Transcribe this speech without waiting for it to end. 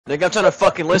Nigga, I'm trying to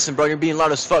fucking listen, bro. You're being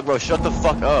loud as fuck, bro. Shut the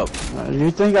fuck up.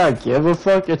 You think I give a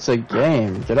fuck? It's a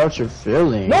game. Get out your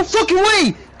feelings. No fucking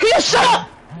way! Can you shut up?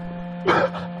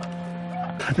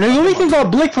 Nigga, we can go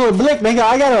blick for a blick, nigga.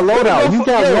 I got a loadout. You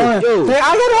got one. Nigga,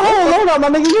 I got a whole loadout, my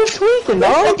nigga. You tweaking,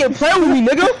 dog. Don't fucking play with me,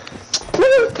 nigga.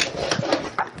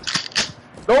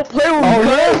 Don't play with me, oh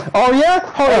yeah? Oh yeah?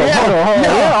 Hold on, hold on, hold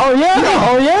on. Oh yeah?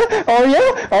 Oh yeah? Oh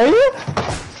yeah? Oh yeah?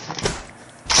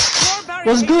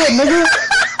 What's good, nigga?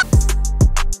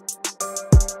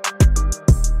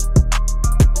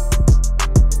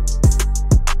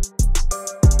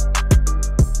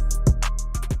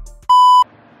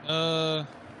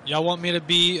 Y'all want me to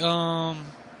be, you know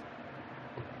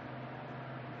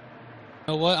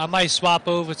what? I might swap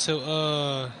over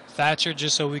to, Thatcher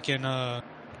just so we can,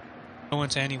 go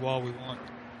into any wall we want.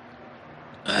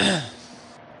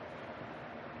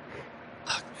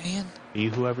 Fuck, man. Be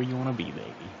whoever you want to be,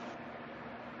 baby.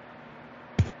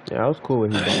 Yeah, I was cool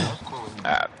with him.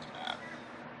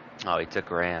 Oh, he took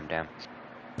Ram, damn.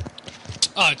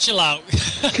 Oh, chill out.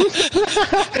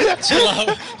 Chill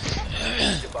out.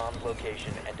 Bomb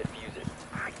location and defuse it.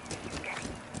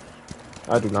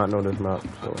 I do not know this map,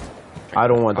 so I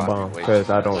don't want the bomb because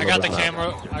I don't. I got the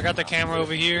camera. I got the camera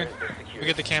over here. We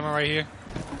get the camera right here.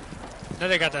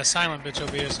 Then they got that silent bitch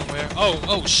over here somewhere.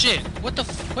 Oh shit! What the?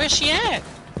 Where's she at?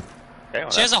 Okay, well,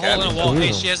 She has a hole in a wall.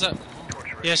 Hey, she has a.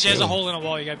 Yeah, she has a hole in a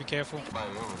wall. You gotta be careful.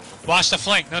 Watch the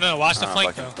flank. No, watch the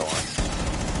flank though.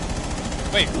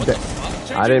 Wait, what the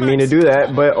fuck? I didn't mean to do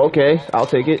that, but okay, I'll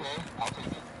take it.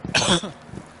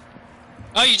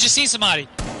 Oh, you just seen somebody.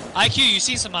 IQ, you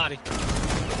seen somebody.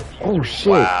 Oh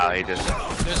shit! Wow, he just.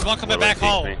 There's one coming back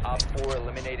home. Op 4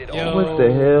 eliminated all. Yo. What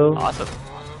the hell? Awesome.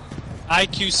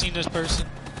 IQ seen this person.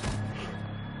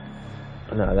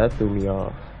 Nah, that threw me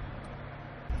off.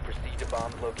 Proceed to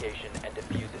bomb location and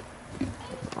defuse it.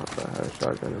 I thought I had a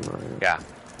shotgun in mind. Yeah.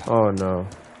 Oh no.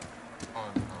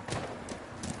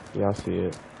 Yeah, I see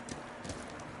it.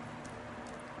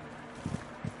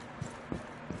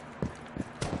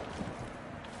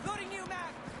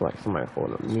 It's like somebody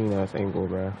holding a mean ass angle,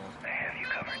 bruh.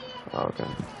 Oh, okay.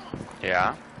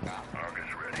 Yeah.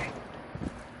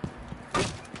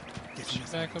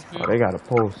 Back up Oh, here. they got a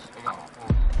post.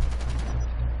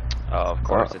 Oh, of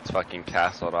course, it's fucking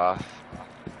castled off.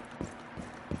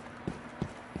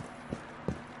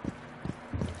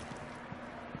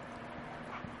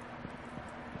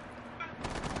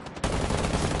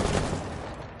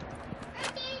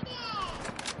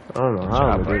 I don't know how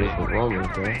I'm gonna do this with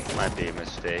Roman, bro. Might be a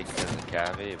mistake because of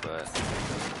Cavi, but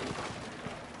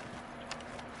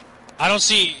I don't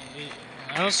see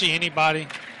anybody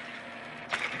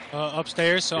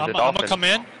upstairs, so There's I'm a gonna dolphin. come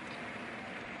in.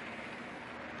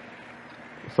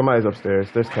 Somebody's upstairs.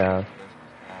 There's Cav.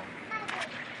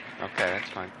 okay, that's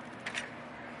fine.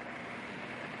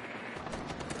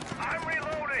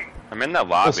 I'm in the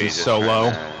lobby. This is just so trying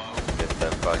low. to Get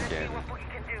the fucking.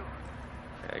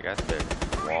 Okay, I got the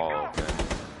wall open.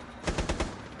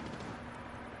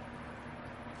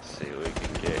 Let's see what we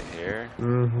can get here.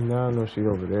 Now I know she's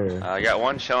over there. I got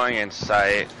one showing in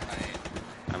sight.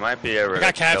 I might be able to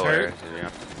got Cav kill her. hurt. You know.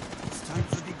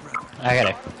 I got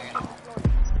it.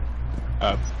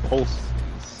 Pulse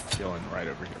is chilling right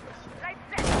over here.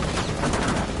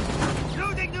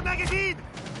 Loading the magazine!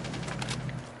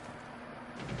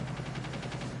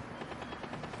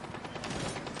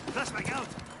 Flashback out!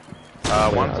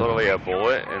 One's literally a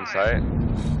bullet in sight.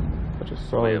 I just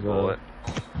saw Literally a his, bullet.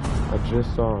 I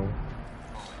just saw him.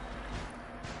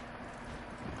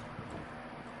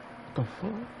 What the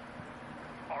fuck?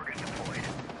 Organ deployed.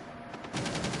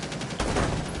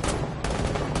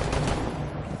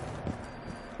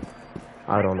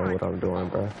 I don't know what I'm doing,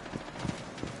 bro.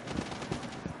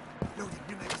 Loading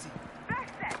new magazine.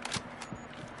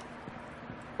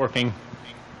 Working.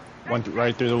 Went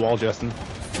right through the wall, Justin.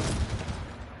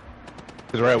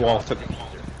 To the right wall.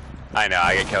 I know,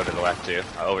 I get killed to the left too.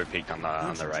 I overpeaked on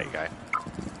the right guy.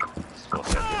 It's full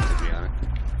seconds to be honest.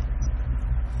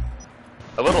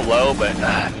 A little low, but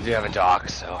you do have a dock,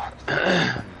 so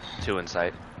 2 in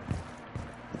sight.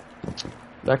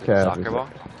 That Cav Soccer is ball?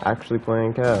 actually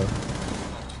playing Cav.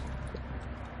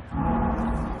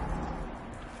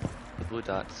 The blue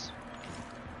dots.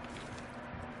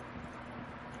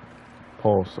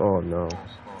 Pulse. Oh no.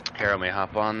 Harold may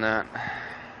hop on that.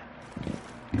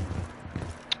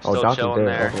 Oh, Still Doc is chilling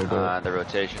there. there. Okay, good. The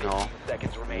rotation hole.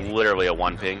 Seconds remaining. Literally a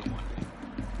 1 ping.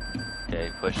 Okay,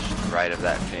 push right of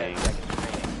that ping. I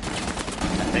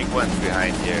think one's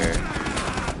behind here.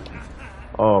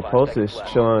 Oh, Pulse is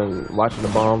chilling, watching the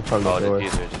bomb from the Oh, door.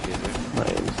 diffuser. My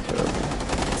aim is terrible.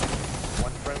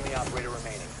 One friendly operator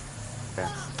remaining. Okay.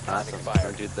 Awesome. expired.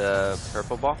 Wanna do the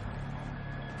purple ball?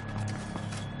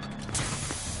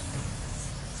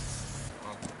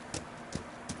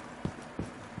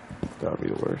 That'll be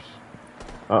the worst.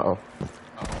 Uh-oh.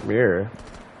 Mirror.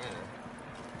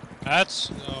 That's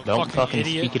a Don't fucking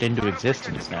idiot. speak it into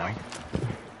existence now.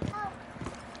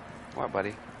 What,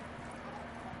 buddy?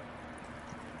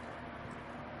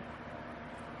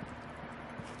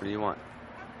 What do you want?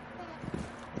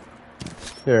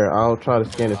 Here, I'll try to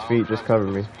scan his feet. Just cover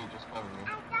me.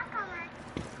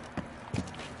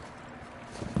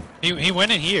 He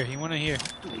went in here. He went in here.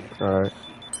 Alright.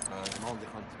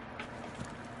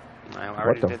 I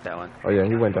already the- did that one. Oh yeah,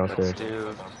 he went Let's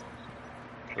downstairs.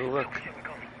 do... Ooh, look.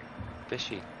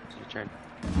 Fishy. Your turn.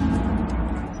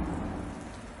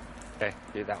 Okay,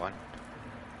 do that one.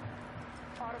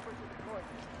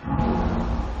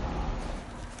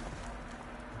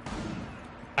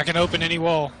 I can open any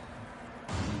wall.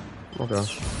 Okay.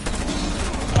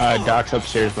 Doc's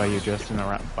upstairs by you, Justin,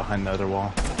 around behind the other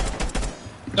wall.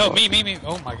 No, me.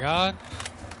 Oh my god.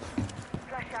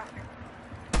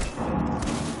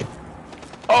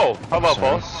 Oh, how about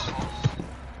Sorry. boss?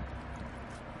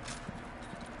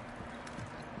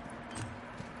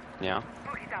 Yeah.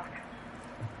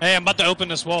 Hey, I'm about to open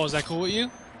this wall. Is that cool with you?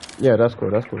 Yeah, that's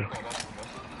cool. That's cool.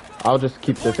 I'll just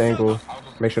keep this angle.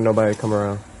 Make sure nobody come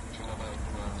around.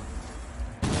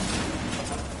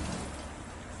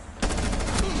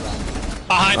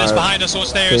 Behind us on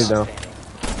Stay stairs. down.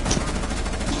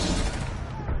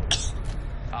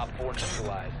 Op 4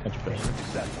 neutralized. Much better.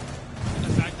 Successful.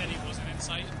 The fact that he wasn't in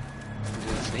sight. Do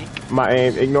the sneak. My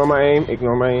aim. Ignore my aim.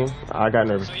 Ignore my aim. I got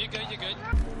nervous. So you're good.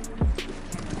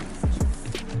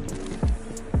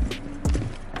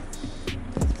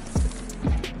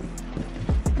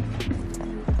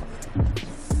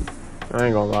 I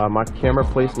ain't gonna lie. My camera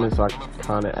placements are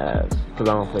kind of ass because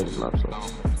I don't play this map. So.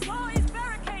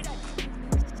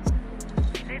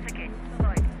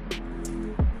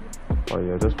 Oh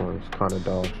yeah, this one's kind of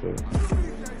dog shit.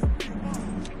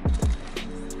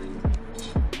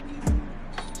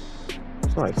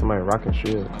 It's like somebody rocking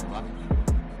shield.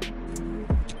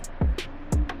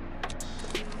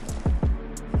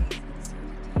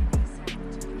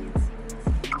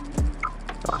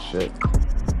 Oh shit.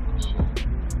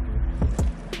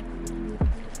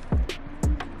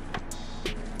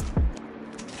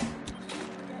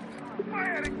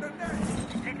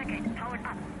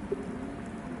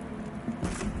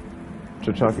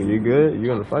 Chachaka, you good? You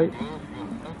gonna fight?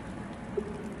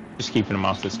 Just keeping him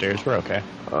off the stairs. We're okay.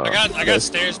 I got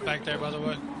stairs back there, by the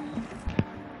way.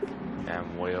 Yeah,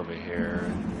 I'm way over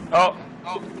here. Oh!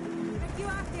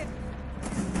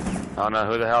 I don't know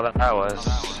who the hell that was.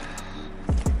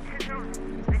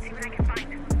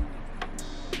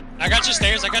 I got your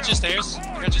stairs. Look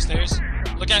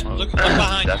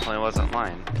behind you. Definitely wasn't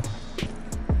mine.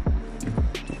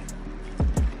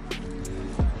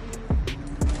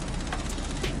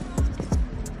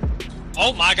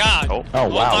 Oh my god. Oh. Oh,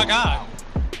 wow. Oh my god.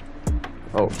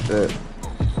 Oh shit.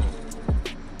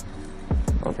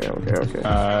 Okay.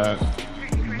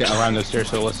 Yeah, around the stairs,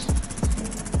 so let's...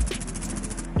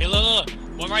 Hey, look.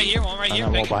 One right here. I wall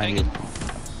behind you.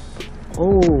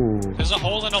 Oh. There's a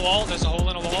hole in the wall.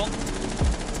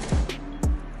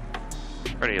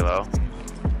 Pretty low.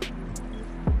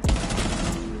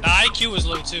 The IQ is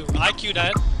low too. IQ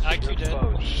dead.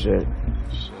 Shit.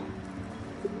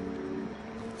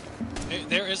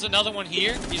 There is another one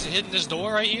here. He's hitting this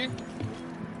door right here.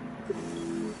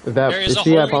 Is that There is a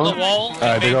he hole at in the home? wall.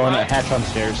 They're going to hatch on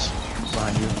stairs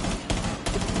behind you.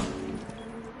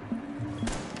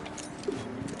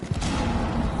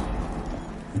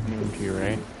 Moving to your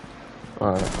right.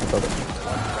 Alright, I thought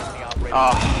Friendly operator.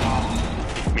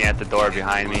 Oh! Me at the door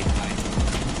behind me.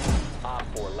 Op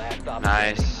 4 last op.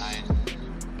 Nice.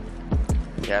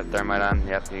 Yep, thermite on.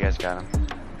 Yep, you guys got him.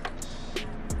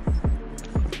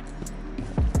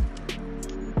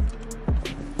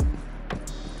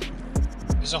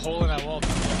 There's a hole in that wall.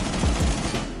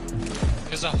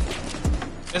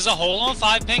 There's a hole on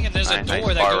 5 ping, and there's a Nice,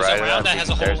 door that far goes right, around that has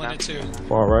a stairs hole in now. it too.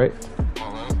 All right.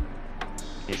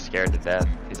 He's scared to death.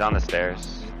 He's on the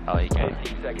stairs. Oh, he can.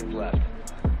 15 seconds left.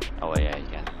 Oh, yeah, he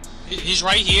can. He's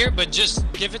right here, but just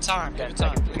give it time. 10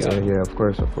 seconds to Yeah, go. yeah, of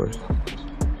course. 5 seconds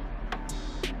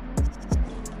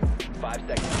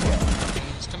to go.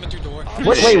 He's coming through door.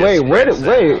 Wait, where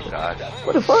God.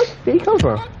 the fuck did he come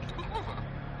from?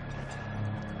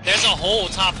 There's a hole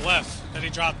top left that he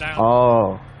dropped down.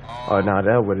 Oh, nah,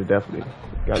 that would have definitely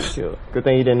got me killed. Good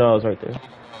thing he didn't know I was right there.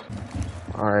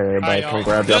 All right, everybody, come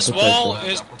grab your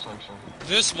protection.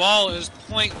 This wall is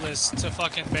pointless to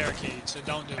fucking barricade, so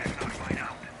don't do it.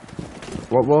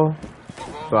 What wall?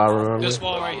 So I remember. This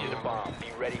wall right here. Bomb. Be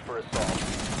ready for assault.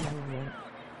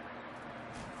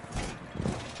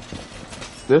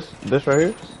 This right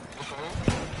here?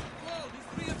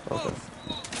 Okay.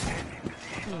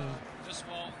 This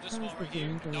wall right here.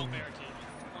 No barricade.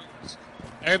 Pointless.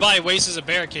 Everybody wastes a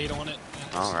barricade on it.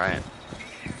 All right.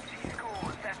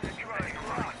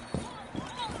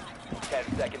 10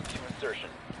 seconds to insertion.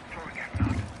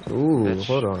 Ooh, Bitch.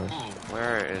 hold on.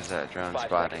 Where is that drone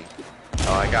spotting?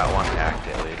 Oh, I got one hacked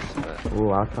at least. But...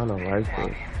 Ooh, I kind of like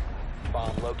this.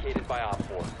 Bomb located by Op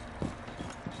 4.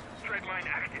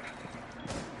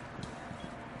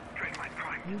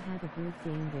 You had a good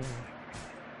game there.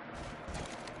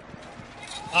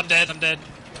 I'm dead. I'm dead.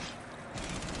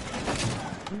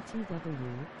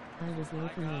 ETW, I was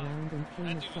looking around and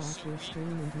came across your stream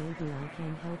and maybe I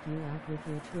can help you out with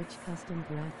your Twitch custom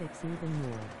graphics even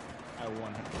more. I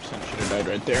 100% should have died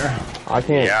right there. I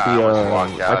can't Yeah, see. I almost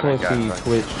walked out I can't and see got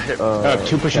Twitch.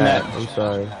 Two pushing chat. that. I'm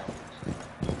sorry.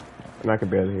 And I can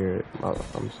barely hear it.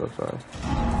 I'm so sorry.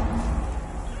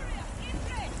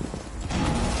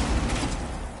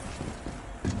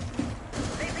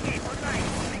 Are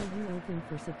you open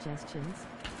for suggestions?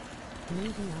 Maybe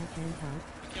I can help.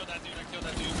 Kill that dude. I killed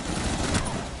that dude.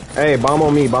 Hey, bomb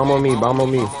on me! Bomb on me! Bomb on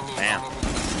me! Damn.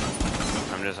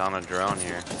 I'm just on a drone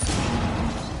here.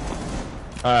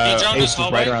 drone Ace this is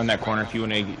hallway. right around that corner if you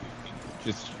want to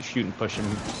just shoot and push him.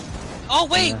 Oh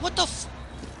wait, what the f?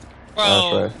 Bro.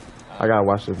 That's right. I gotta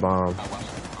watch this bomb.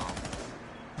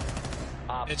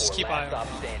 Op Yeah, just 4, keep last eye on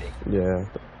stop standing. Yeah.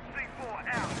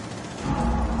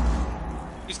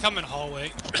 He's coming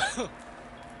hallway.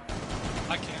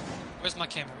 My camera. Where's my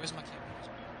camera? Where's my camera?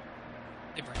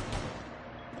 Hey, Brandon.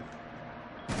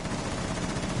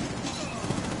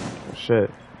 Shit.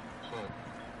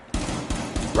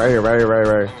 Right here, right here, right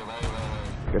here.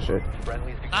 Good shit.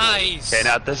 Friendly's Nice. Okay,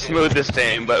 not the smoothest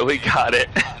aim, but we got it.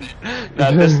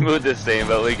 Not the smoothest aim,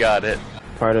 but we got it.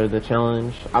 Part of the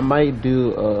challenge. I might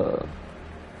do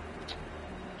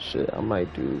shit, I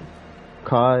might do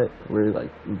COD where you, like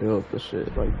build the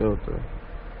shit, like build the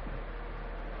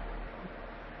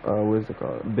what is it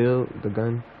called? Build the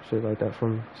gun, shit like that for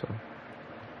me. So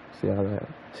see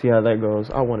how that goes.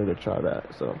 I wanted to try that,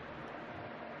 so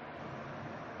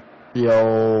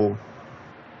Yo.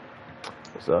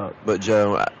 what's up? But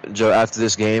Joe, after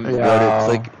this game, go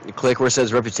to click where it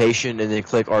says reputation, and then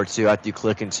click R2 after you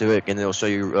click into it, and it'll show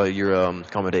you your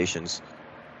accommodations.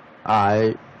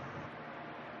 Alright.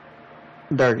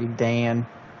 Dirty Dan.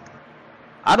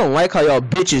 I don't like how y'all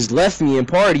bitches left me in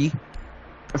party.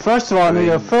 First of all,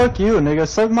 nigga, fuck you, nigga.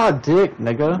 Suck my dick,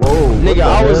 nigga. Whoa, nigga,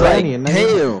 I was like, Lame,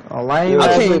 damn. A lame I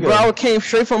ass came, nigga. bro, I came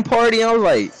straight from party and I was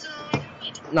like,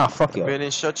 nah, fuck y'all. Brandon,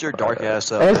 shut your dark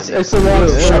ass up. It's a long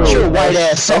story. Shut your white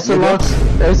ass up,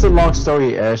 It's a long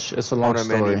story, Ash. It's a long Hold on,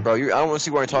 story. man, bro. I don't want to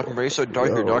see why you're talking, bro. You're so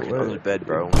dark. You're dark under the bed,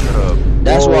 bro. Shut up.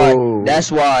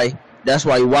 That's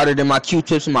why you watered in my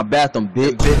Q-tips in my bathroom,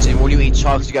 bitch. Bitch, and when you eat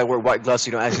chocolates, you gotta wear white gloves so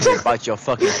you don't accidentally bite your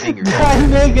fucking finger. That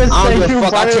nigga I don't say give a you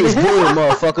fuck, I fired taste me. good,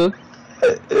 motherfucker.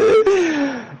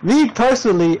 Me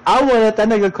personally, I wouldn't let that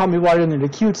nigga call me water than the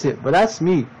Q-tip, but that's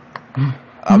me.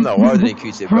 I'm not wider than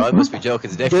Q-tip, bro. I must be joking.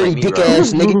 It's definitely me, Dirty dick bro.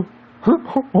 ass nigga.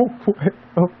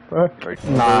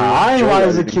 Nah, I ain't white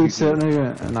as a Q-tip,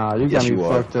 nigga. Nah, you got Yes, me you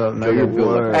are. fucked up, Joe, you're built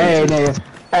nigga. like Hey, nigga.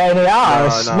 Hey, nigga, I'll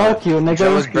smoke you, nigga.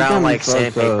 Joe was You got brown me like fucked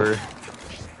sandpaper. up.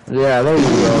 Yeah, there you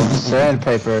go.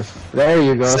 Sandpaper. There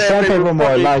you go. Sandpaper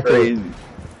more like it.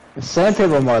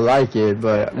 Sandpaper more like it,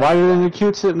 but whiter than the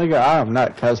Q-tip, nigga, I am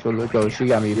not Casper Luco. She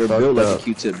got me You're fucked built like up. a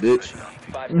Q-tip, bitch.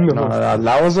 No,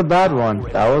 that was a bad one.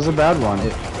 That was a bad one.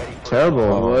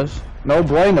 Terrible. It was. No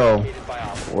bueno.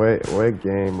 What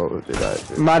game mode did I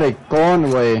do? Might have gone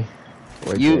away.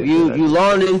 You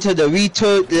launched into the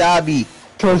retard lobby.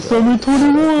 Customer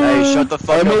 21. Hey, shut the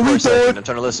fuck Hey, up for man, a second. I'm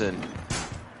trying to listen.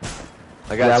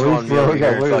 I got two on me over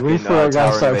here. we Fucking gotta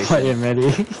tower start renovation. playing,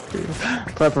 Manny.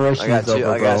 Preparation I got is over, two.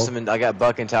 I bro. got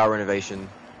Buck and tower renovation.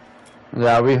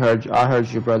 Yeah, we heard you. I heard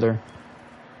you, brother.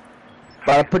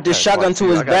 But I put this shotgun to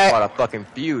his I got back. quite a fucking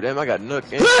feud. Damn, I got Nook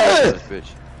and this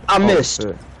bitch. I missed.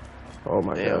 Oh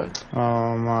my Damn. god.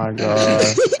 Oh my god.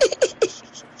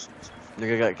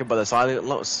 Nigga got killed by the silent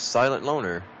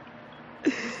loner.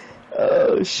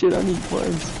 Oh shit, I need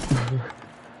buns.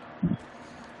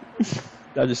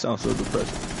 That just sounds so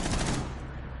depressing.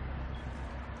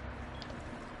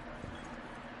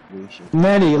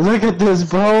 Manny, look at this,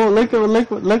 bro. Look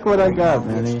what I got,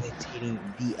 Manny. Spectating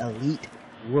the elite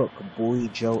rook, boy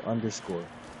Joe _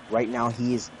 Right now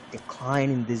he is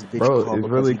declining this bitch Bro, call it's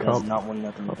because really he does not want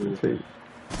nothing to do with it.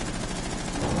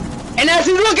 And as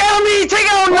you look at me, take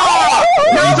it on no!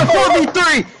 Now it's a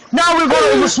 4v3! Now we're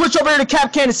gonna switch over here to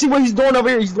Cap Can and see what he's doing over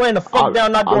here. He's laying the fuck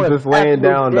down, not doing I'm just laying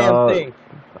down, dog. thing.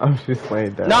 I'm just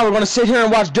laying down. Now we're gonna sit here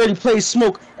and watch Dirty Plays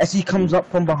smoke as he comes up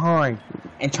from behind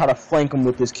and try to flank him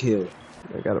with this kill.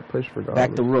 They gotta push for God.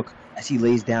 Back to Rook as he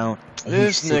lays down. And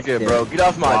This he sits nigga, there bro, get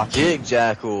off my watching. dick,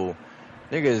 Jackal.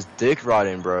 Nigga's dick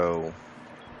riding, bro.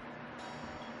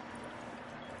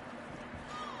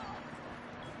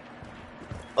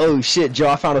 Oh shit, Joe!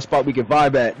 I found a spot we can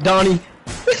vibe at. Donnie.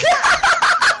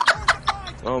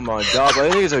 Oh my god, bro,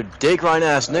 these niggas are dick riding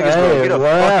ass niggas, bro. Hey, Get a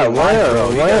where, fucking life, bro.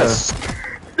 You where? guys-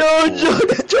 No, Joe,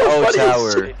 that Joe Oh, funny as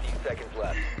tower. shit. 15 seconds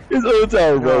left. It's old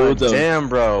tower, bro. God Old tower. damn,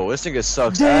 bro. This nigga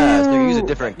sucks ass. Nigga, he's a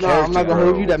different Nah, character, I'm not gonna bro.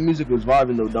 hold you. That music was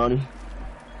vibing though, Donnie.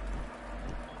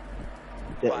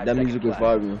 That music was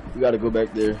vibing. You gotta go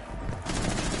back there.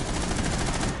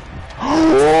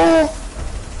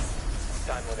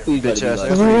 Please Bitch gotta ass be niggas,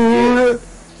 like- what do you get?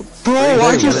 Bro,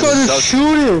 I just started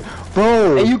shooting,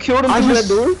 bro. Hey, you killed him I through just-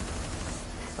 that door?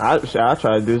 I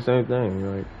try to do the same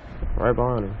thing, like right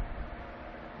behind him.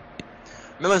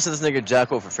 Remember I said this nigga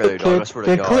Jackal for failure, dog. I swear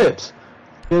to Get God. clips.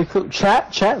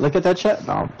 Chat, look at that chat.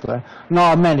 No, I'm playing.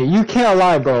 No, Manny, you can't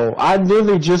lie, bro. I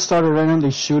literally just started randomly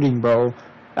shooting, bro,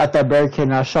 at that barricade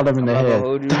and I shot him in the I'm not head. gonna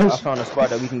hold you. I found a spot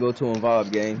that we can go to and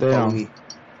vibe, gang. Damn. Follow me.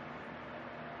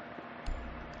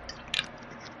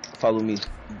 Follow me.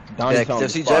 Donnie Yeah, found the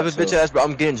see spot, Jackal's so- bitch ass, bro.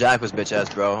 I'm getting Jackal's bitch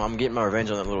ass, bro. I'm getting my revenge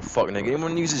on that little fuck nigga.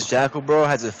 Anyone who uses Jackal, bro,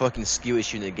 has a fucking skill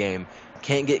issue in the game.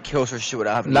 Can't get kills or shit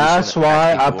without having. That's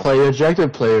why I play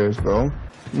ejected players, bro.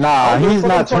 Nah, Oh, you're he's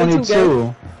not fucking 22,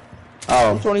 22.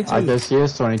 Oh, 22. I guess he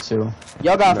is 22.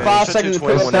 Y'all got Man, 5 shut seconds to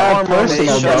your put It's the 21 not armor on.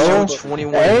 personal, Shut bro. your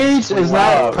 21, Age is 21,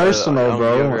 not personal, don't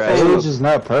bro. give her Age ass. is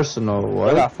not personal. Y'all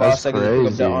What? got 5 That's seconds to put up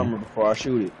crazy. that armor before I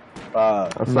shoot it.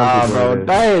 5. Nah, bro.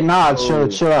 Hey, nah, Oh.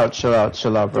 chill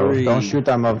out, bro. 3, Don't shoot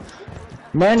that mother.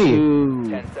 Manny,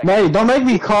 2. Manny, don't make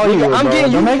me call you it, I'm bro.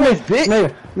 getting Don't you make me, first,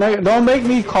 bitch. don't make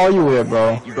me call you it,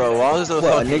 bro. Bro, why is the What,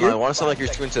 fucking? nigga? I want to sound like you're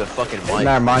screaming to the fucking mic.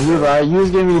 Nah, man, you right. You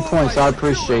was giving me points. I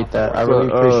appreciate that. I really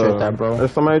appreciate that, bro.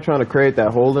 There's somebody trying to create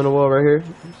that hole in the wall right here,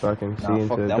 so I can see Nah, into.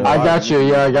 fuck the that. I got you.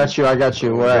 Yeah, I got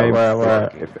you.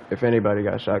 Where? If anybody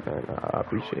got shotgun, I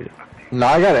appreciate it. No,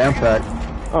 I got an impact.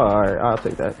 Oh, alright, I'll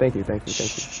take that. Thank you.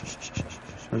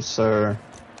 Yes, sir.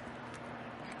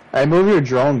 Hey, move your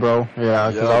drone, bro. Yeah,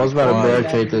 because Yo, I was about to quiet.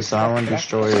 barricade this. I want to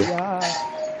destroy it.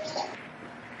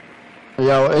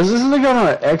 Yo, is this nigga on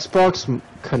an Xbox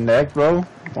Connect, bro?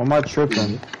 Or am I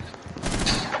tripping?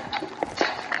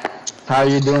 How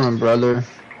you doing, brother?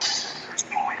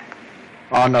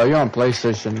 Oh no, you're on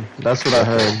PlayStation. That's what I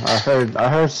heard. I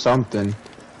heard something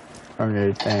from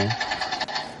your thing.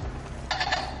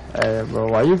 Hey, bro,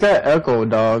 why you got echo,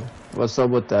 dog? What's up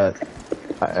with that?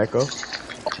 I echo.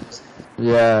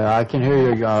 Yeah, I can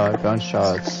hear your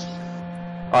gunshots.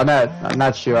 Oh,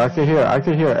 not you. I could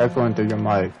hear echoing through your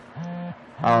mic.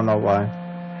 I don't know why.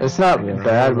 It's not Yeah, I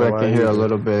bad, don't know but I why can hear a either.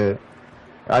 little bit.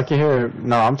 I can hear.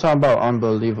 No, I'm talking about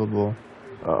unbelievable.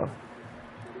 Oh,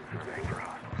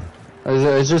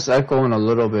 It's just echoing a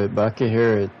little bit, but I can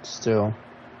hear it still.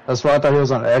 That's why I thought he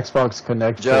was on Xbox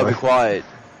Connect. Joe, be for. quiet,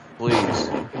 please.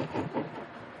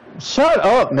 Shut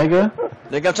up, nigga.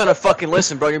 Nigga, I'm trying to fucking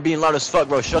listen, bro. You're being loud as fuck,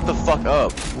 bro. Shut the fuck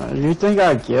up. You think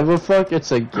I give a fuck?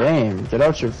 It's a game. Get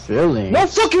out your feelings. No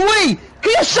fucking way!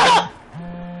 Get shot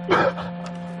up!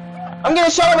 I'm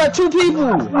getting shot at 2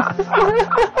 people!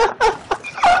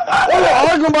 Oh, we're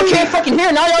arguing, but I can't fucking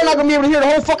hear. Now y'all not gonna be able to hear the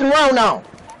whole fucking round now.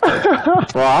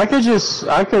 Well, I could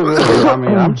really, I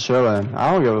mean, I'm chilling.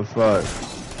 I don't give a fuck.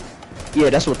 Yeah,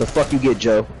 that's what the fuck you get,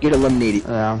 Joe. Get eliminated.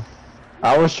 Yeah.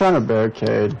 I was trying to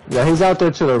barricade. Yeah, he's out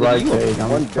there to the right, Cade.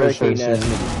 I'm pretty sure he's ass in.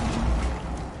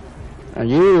 nigga. And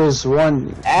you is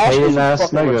one Ash is hating ass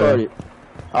fucking nigga. retarded.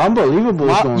 Unbelievable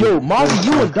is going Yo, Mozzie,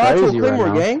 you almost died to a crazy right Claymore,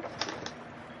 now. gang.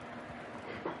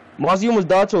 Mozzie, you almost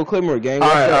died to a Claymore, gang.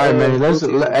 Alright,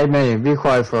 man. Hey, man, be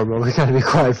quiet for a bro. We gotta be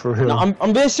quiet for real. No,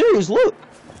 I'm being serious. Look.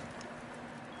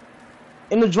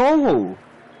 In the drone hole.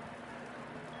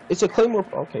 It's a Claymore.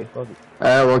 Okay, fuck it.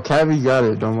 Well, Cavi got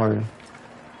it. Don't worry.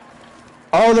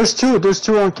 Oh, there's two. There's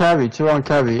two on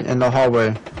Cavi in the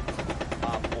hallway.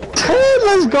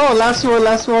 Let's go. Last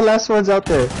one's out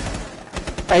there.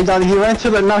 Hey, Donnie, he ran to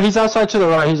the. No, he's outside to the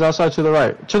right. He's outside to the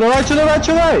right. To the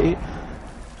right.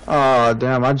 Oh,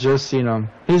 damn. I just seen him.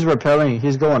 He's repelling.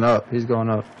 He's going up. He's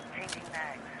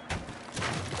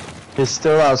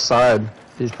still outside.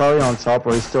 He's probably on top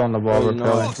or he's still on the ball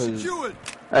repelling.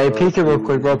 Hey, peek it real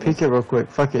quick, bro. Peek it real quick.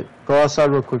 Fuck it. Go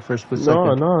outside real quick for a split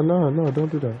second. No,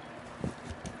 don't do that.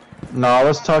 No, I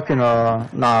was talking,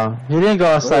 nah. He didn't go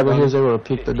outside, but he was able to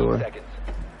peek the door.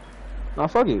 Nah,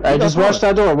 fuck it. Hey, just watch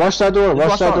that door, Donnie. Watch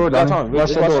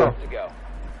that door.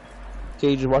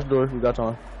 Cage, just watch the door. We got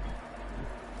time.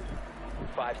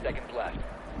 5 seconds left.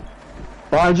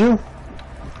 Behind you?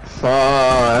 Fuck,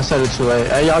 I said it too late.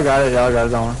 Hey, y'all got it,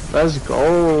 don't worry. Let's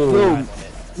go. Yo,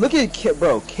 look at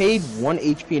bro, Cade 1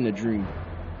 HP in the dream.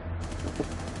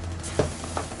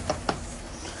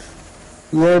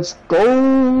 Let's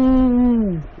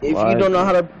go. If you don't know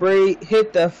how to break,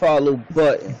 hit that follow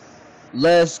button.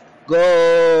 Let's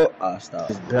go. Ah,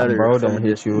 stop. Bro, don't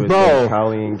hit you with Bro, the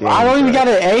Kali and game. I don't even got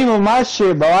to aim with my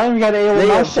shit, bro. I don't even got to aim with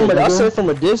my shit. I said from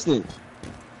a distance.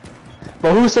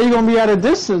 But who say you gonna be at a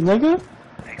distance, nigga?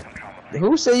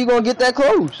 Who say you gonna get that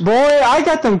close? Boy, I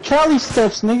got them Cali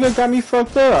steps, nigga. Got me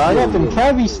fucked up. I got them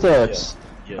Cali steps.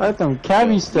 I got them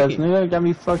Cali steps, nigga. Got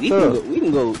me fucked up. We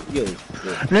can go, yo.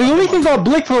 Nigga, we can go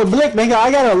blick for a blick, nigga.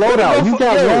 I got a loadout. You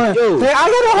got one. Nigga, I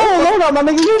got a whole loadout, my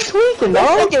nigga. You tweaking, dog.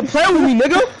 Don't fucking play with me,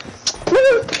 nigga.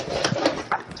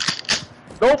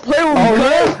 Don't play with me. Oh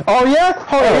yeah? Oh yeah?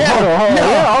 Hold on.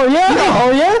 Oh yeah?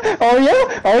 Oh yeah? Oh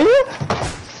yeah? Oh yeah?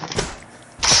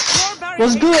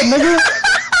 What's good, nigga?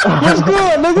 What's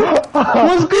good, nigga?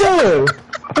 What's good?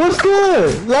 What's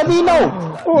good? Let me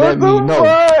know. Let me know.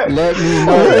 Let me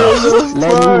know.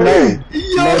 Let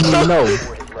me know.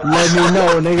 Let me know,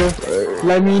 nigga.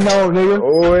 Let me know, nigga.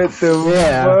 What the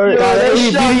yeah. Got a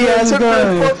BDS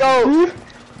gun.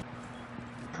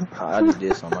 I just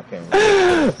did something I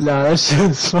can't. Nah, that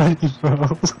shit's funny, bro.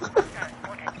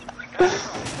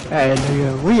 Hey, nigga,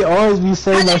 we always be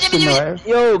saying that shit, right?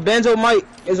 Yo, Benzo Mike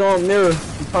is on mirror.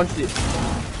 He punched it.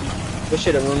 Good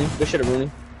shit at Rooney. Good shit at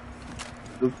Rooney.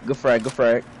 Good frag. Good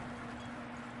frag.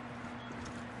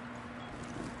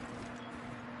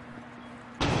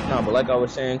 Nah, but like I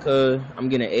was saying, cuz I'm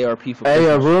getting ARP for. Hey,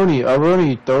 Rooney,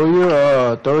 throw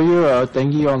your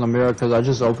thingy on the mirror, cause I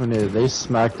just opened it. They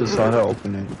smacked us on to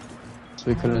open it. So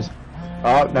we couldn't.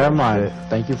 Oh, never mind.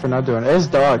 Thank you for not doing it. It's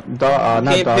Doc. Not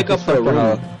Doc. Pick up It's the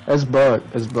fucking, it's Buck.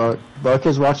 It's Buck. Buck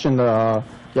is watching the.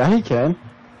 Yeah, he can.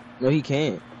 No, he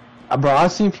can't. Bro,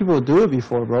 I've seen people do it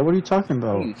before, bro. What are you talking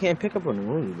about? You can't pick up on the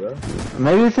Rooney, bro.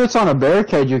 Maybe if it's on a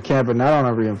barricade you can, but not on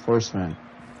a reinforcement.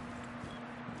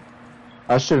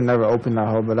 I should have never opened that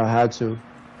hole, but I had to.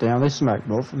 Damn, they smacked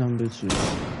both of them bitches.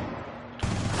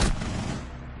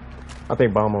 I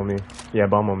think bomb on me. Yeah,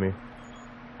 bomb on me.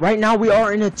 Right now we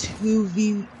are in a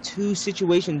 2v2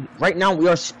 situation. Right now we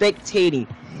are spectating.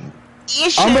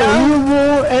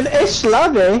 Unbelievable and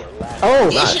Ishlave. Oh,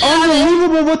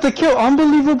 unbelievable with the kill.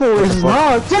 Unbelievable is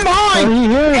not. Come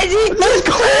on! Let's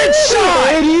go!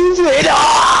 Headshot!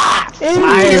 He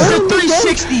gets the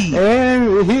 360!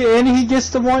 And he gets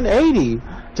the 180.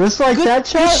 Just like that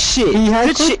chat. Good shit. He had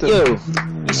good shit, yo.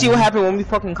 You see what happened when we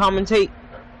fucking commentate?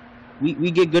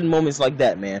 We get good moments like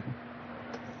that, man.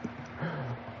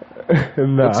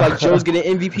 Nah. Looks like Joe's getting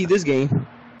MVP this game.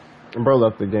 Bro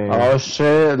left the game. Oh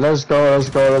shit, let's go.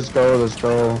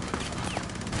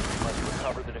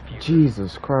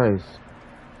 Jesus Christ.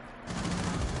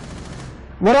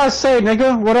 What I say,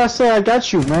 nigga? What I say? I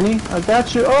got you, Manny. I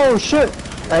got you. Oh shit.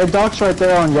 Hey, Doc's right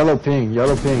there on yellow ping. He's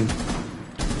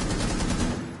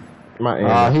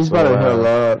about to heal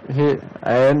up.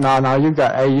 Nah, you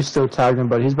got. Hey, you still tagged him,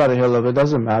 but he's about to heal up. It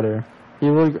doesn't matter. He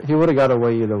would have got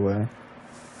away either way.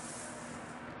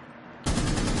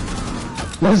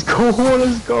 Let's go.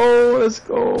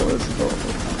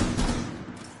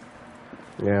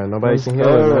 Yeah, nobody can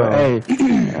heal him. Hey,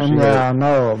 and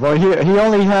no, but he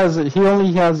only has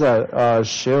that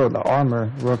shield, the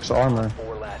armor, Rook's armor.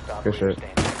 Good shit.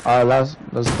 Alright,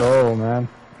 let's go, man.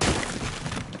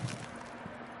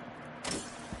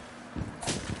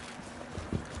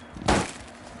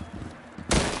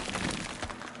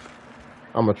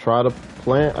 I'm gonna try to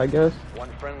plant, I guess. One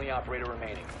friendly operator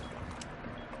remaining.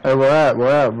 Hey, where at,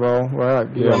 bro? Where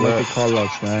at? You gotta make the call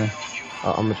ups, man.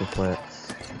 I'm gonna just plant.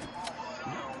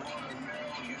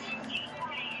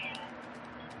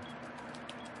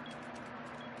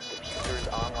 Diffuser is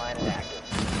online and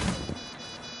active.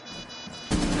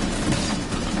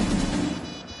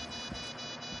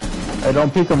 Hey,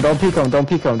 don't peek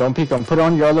him. Put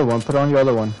on your other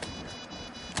one.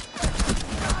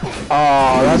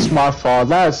 Oh, that's my fault,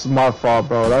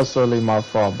 bro. That's really my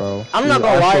fault, bro. I'm not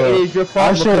gonna lie, it is your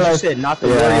fault because you said not to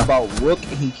worry about Rook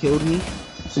and he killed me.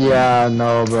 Yeah, I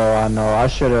know, bro. I know. I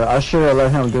should have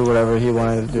let him do whatever he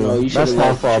wanted to do. No, that's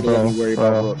my fault,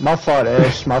 bro. My fault,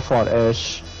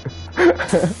 Ish.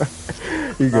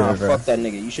 You good, bro? Fuck that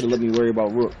nigga. You should have let me worry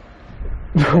about Rook.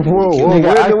 Whoa,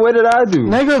 what did I do?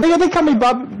 Nigga, they call me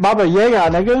Baba Yaga,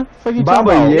 nigga. Fuck you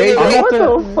Baba Yaga? What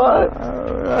the fuck?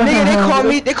 Nigga,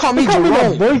 they call me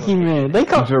Jerome. The boogeyman. They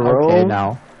call Jerome. Okay,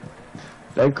 now.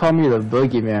 They call me the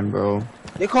boogeyman, bro.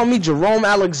 They call me Jerome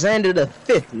Alexander the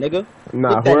Fifth, nigga.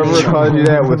 Nah, Put that whoever nigga called on. you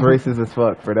that was racist as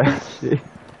fuck for that shit.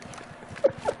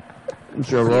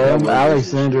 Jerome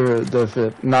Alexander the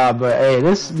Fifth. Nah, but hey,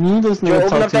 this Joe, nigga open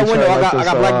talk up to that each window. other I like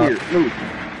got this, Blackbeard. Move.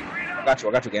 I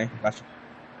got you, gang. Got you.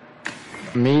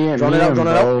 Me and Drone it out, drone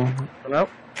it bro. out. Drone it out.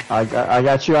 I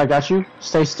got you.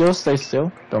 Stay still.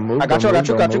 Don't move. I got you, don't I got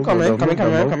you, move, got you. don't Come move, in, don't move,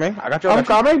 don't come move. in. I got you, I'm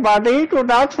coming, buddy. Do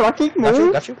not fucking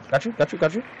move. Got you.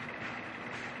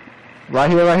 Right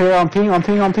here, on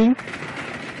ping.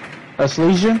 That's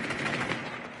Legion.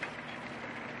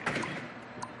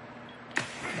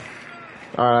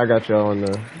 Alright, I got y'all on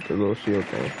the little shield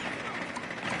thing.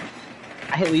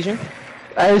 I hit Legion.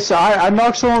 Hey, so I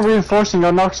knocked someone reinforcing.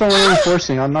 I'm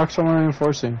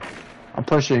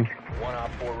pushing. One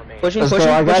op 4 remaining. Pushing. Let's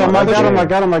go. I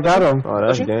got him. Oh,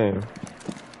 that's Pushing. game.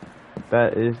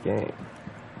 That is game.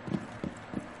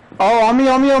 Oh, on me.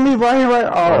 Right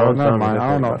here. Oh, never mind.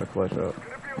 I don't know. To clutch up.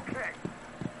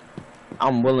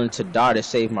 I'm willing to die to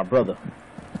save my brother.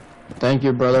 Thank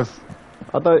you, brother.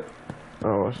 I thought.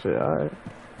 Oh shit! Alright.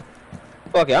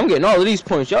 Fuck it, I'm getting all of these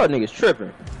points. Y'all niggas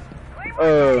tripping.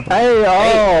 Hey,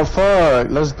 fuck.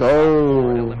 Let's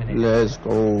go.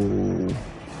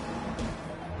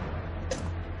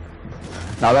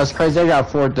 Now that's crazy. They got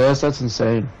 4 deaths. That's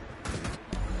insane.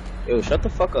 Yo, shut the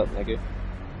fuck up, nigga.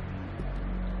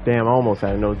 Damn, I almost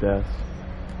had no deaths.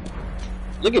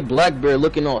 Look at Blackbeard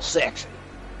looking all sexy.